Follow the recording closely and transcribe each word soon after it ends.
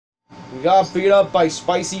We got beat up by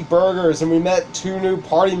spicy burgers and we met 2 new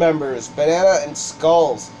party members, Banana and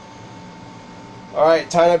Skulls. Alright,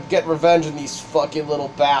 time to get revenge on these fucking little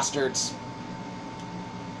bastards.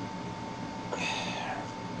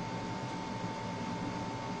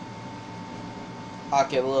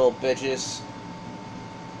 Fucking little bitches.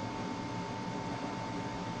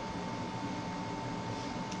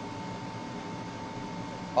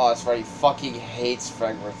 Oh, that's right, he fucking hates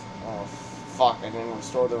Fregworth. Oh, fuck, I didn't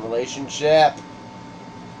restore the relationship.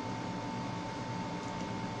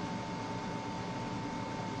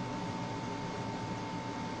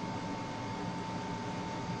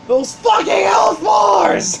 Those fucking health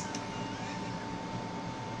bars!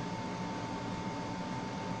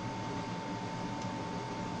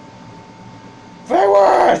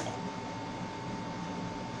 Fregworth!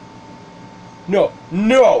 No,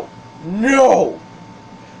 no, no!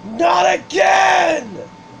 Not again!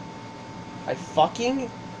 I fucking...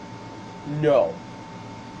 No.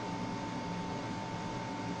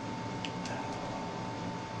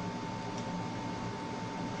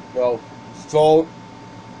 No. Don't.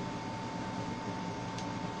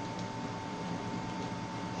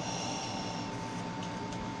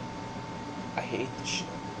 I hate this shit.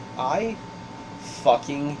 I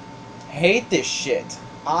fucking hate this shit.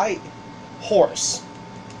 Horse.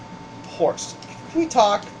 Horse. Can we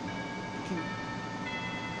talk?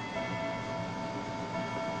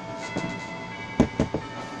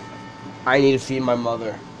 I need to feed my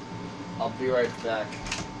mother. I'll be right back.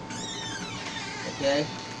 Okay?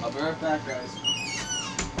 I'll be right back, guys.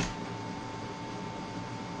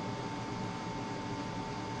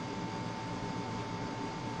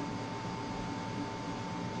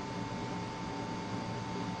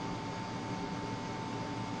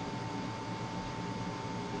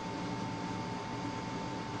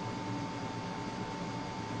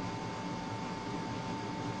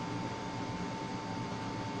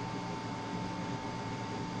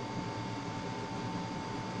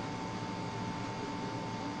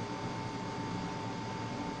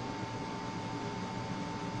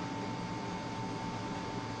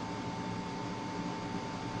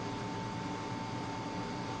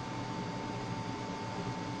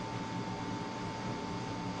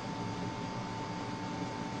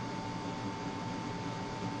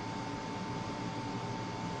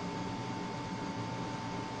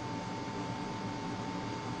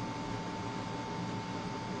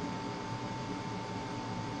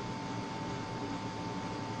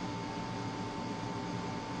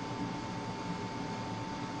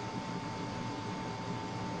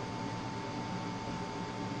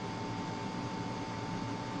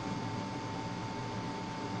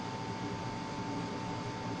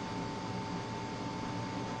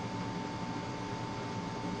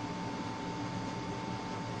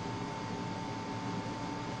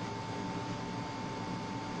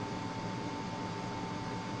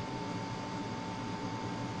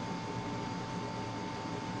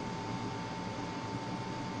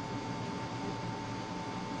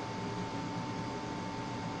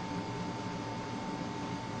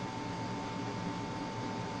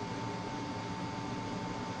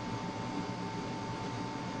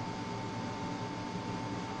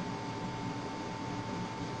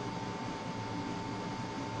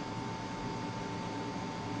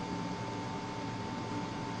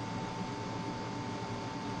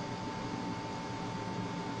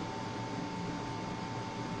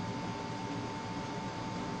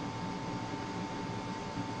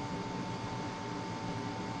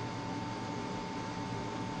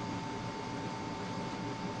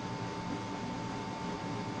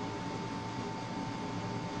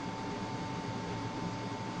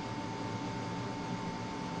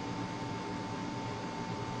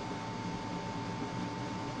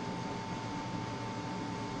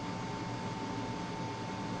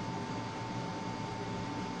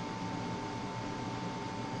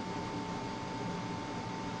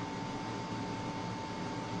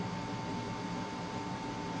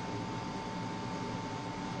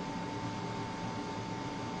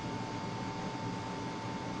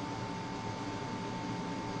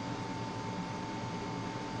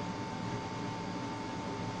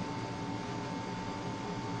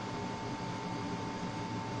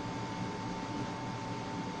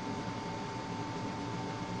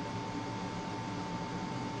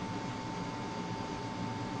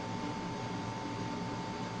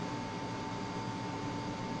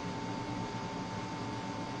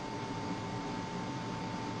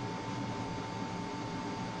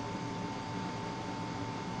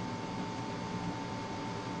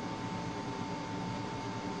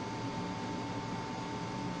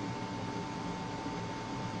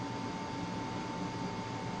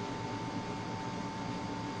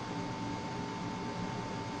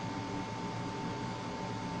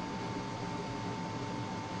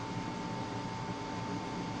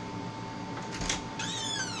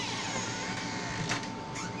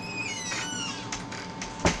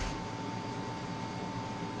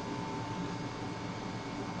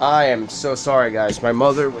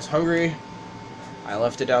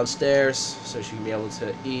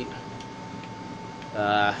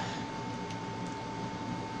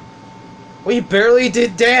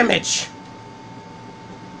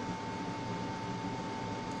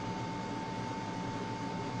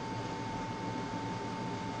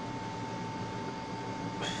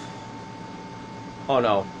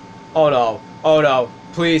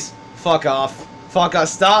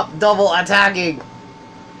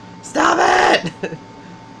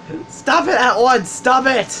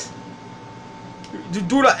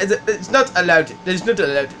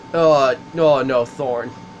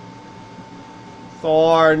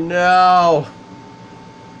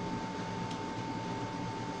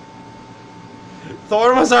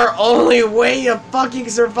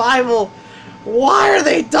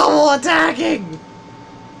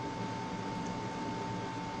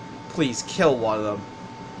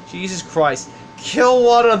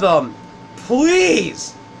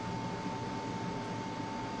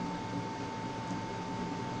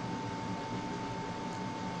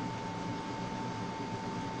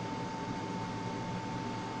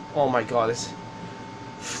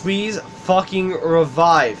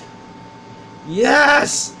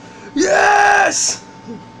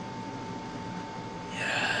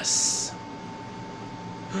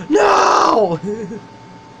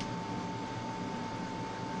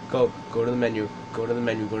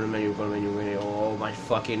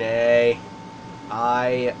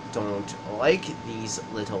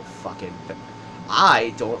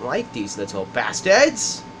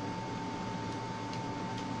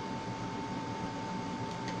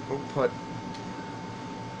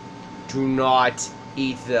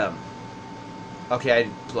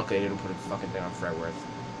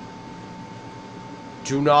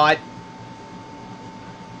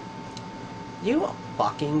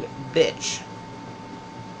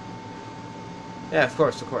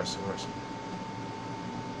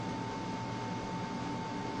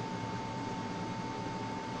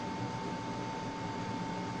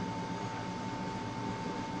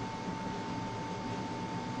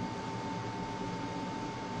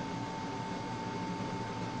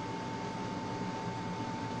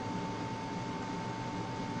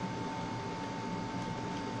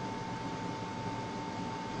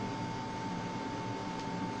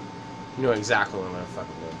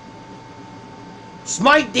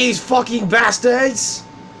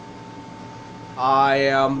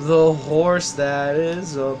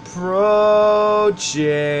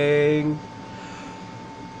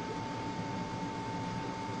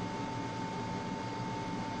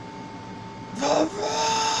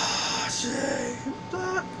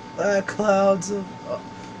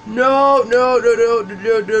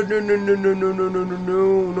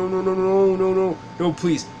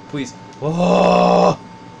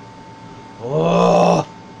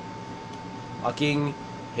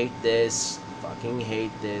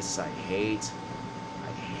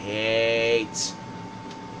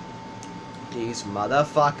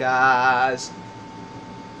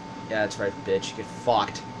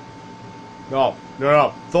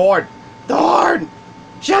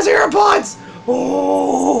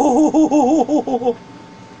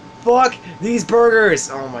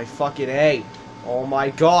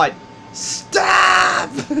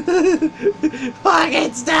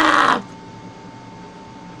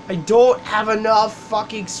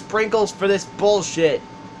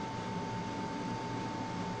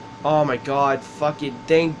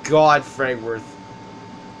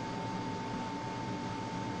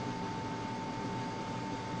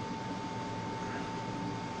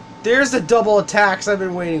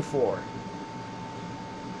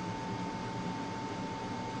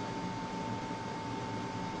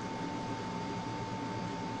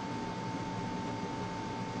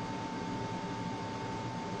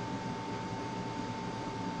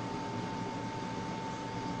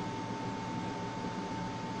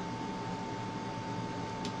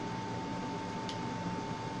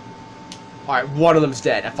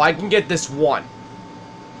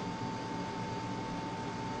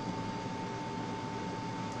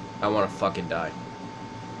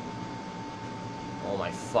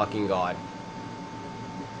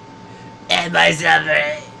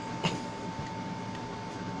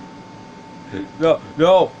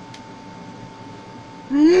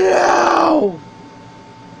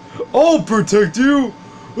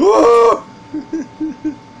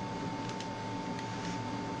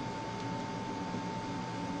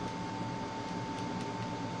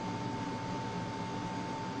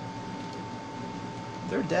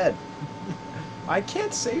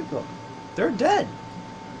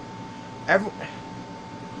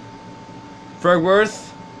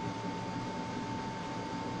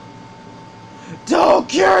 Don't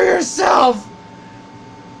cure yourself!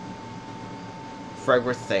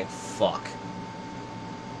 Fregworth, thank fuck.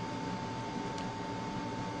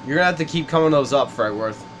 You're gonna have to keep coming those up,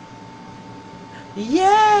 Fregworth.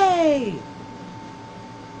 Yay!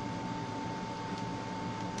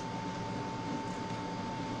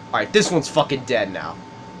 Alright, this one's fucking dead now.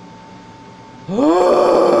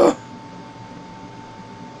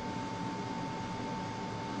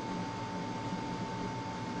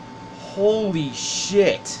 Holy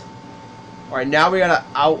shit. Alright, now we gotta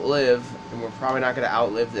outlive, and we're probably not gonna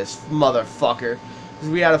outlive this motherfucker. Because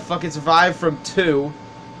we gotta fucking survive from 2.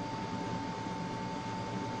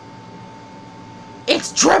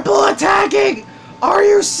 It's triple attacking! Are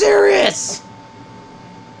you serious?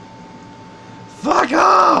 Fuck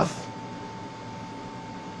off!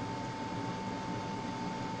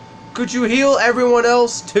 Could you heal everyone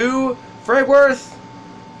else too, Fregworth?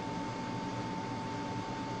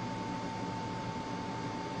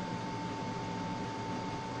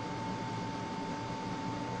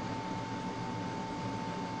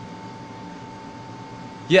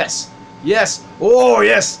 Yes! Yes! Oh,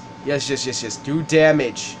 yes! Yes, yes, yes, yes. Do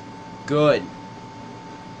damage. Good.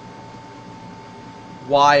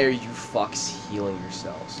 Why are you fucks healing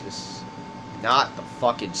yourselves? This is not the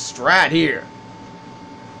fucking strat here.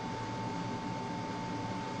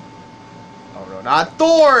 Oh no, not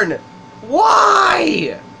Thorn!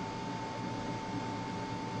 Why?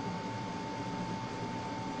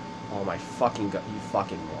 Oh my fucking god, you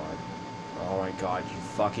fucking moron. Oh my god, you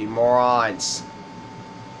fucking morons.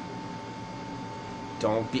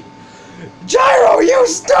 Don't be... Gyro, you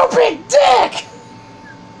stupid dick!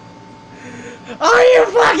 Are you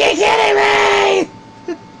fucking kidding me?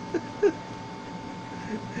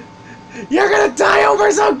 You're gonna die over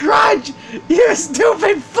some grudge! You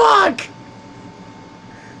stupid fuck!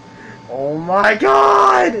 Oh my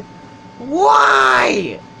god!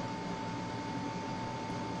 Why?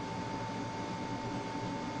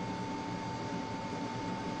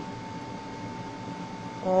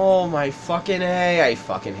 Oh my fucking A, I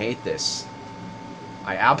fucking hate this.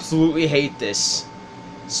 I absolutely hate this.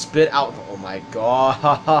 Spit out. Oh my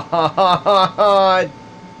god.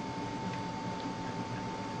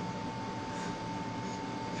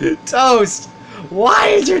 Toast!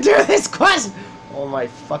 Why did you do this quest? Oh my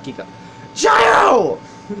fucking god. Gyro!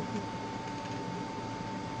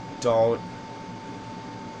 Don't.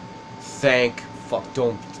 Thank fuck.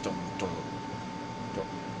 Don't.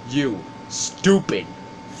 You stupid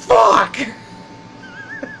fuck!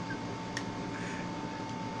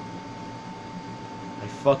 I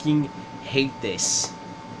fucking hate this.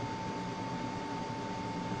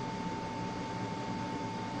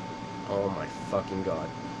 Oh my fucking god.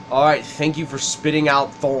 Alright, thank you for spitting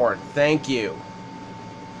out Thorn. Thank you.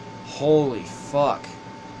 Holy fuck.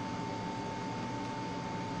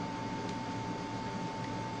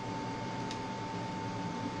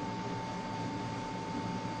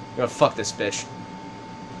 I'm gonna fuck this bitch.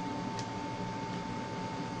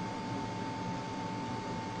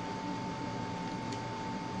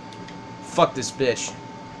 Fuck this bitch.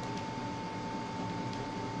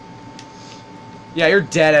 Yeah, you're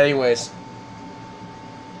dead anyways.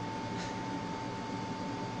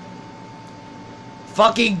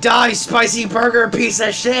 Fucking die, spicy burger piece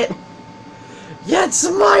of shit! Get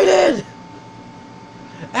smited!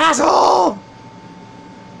 Asshole!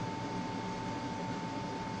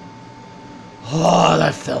 Oh,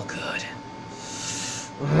 that felt good.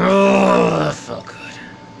 Oh, that felt good.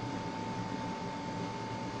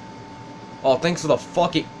 Oh, thanks for the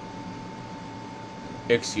fucking...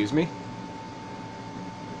 Excuse me?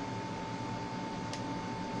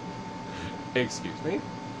 Excuse me?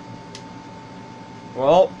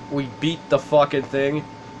 Well, we beat the fucking thing.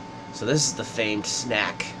 So this is the famed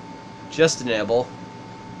snack. Just a nibble.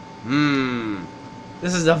 Mmm.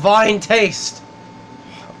 This is divine taste.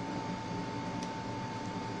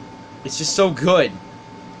 It's just so good.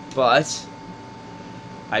 But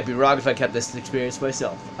I'd be wrong if I kept this experience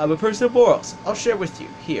myself. I'm a person of morals. I'll share with you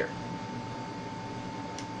here.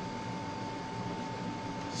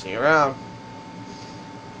 See you around.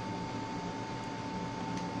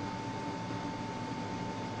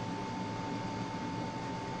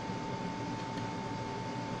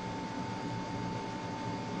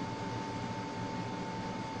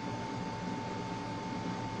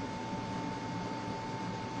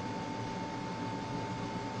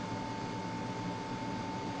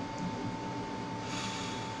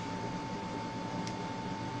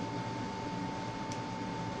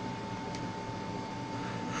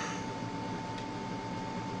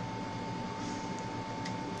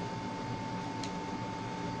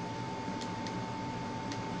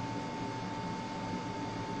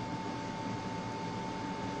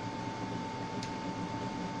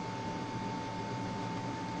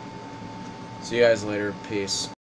 See you guys later. Peace.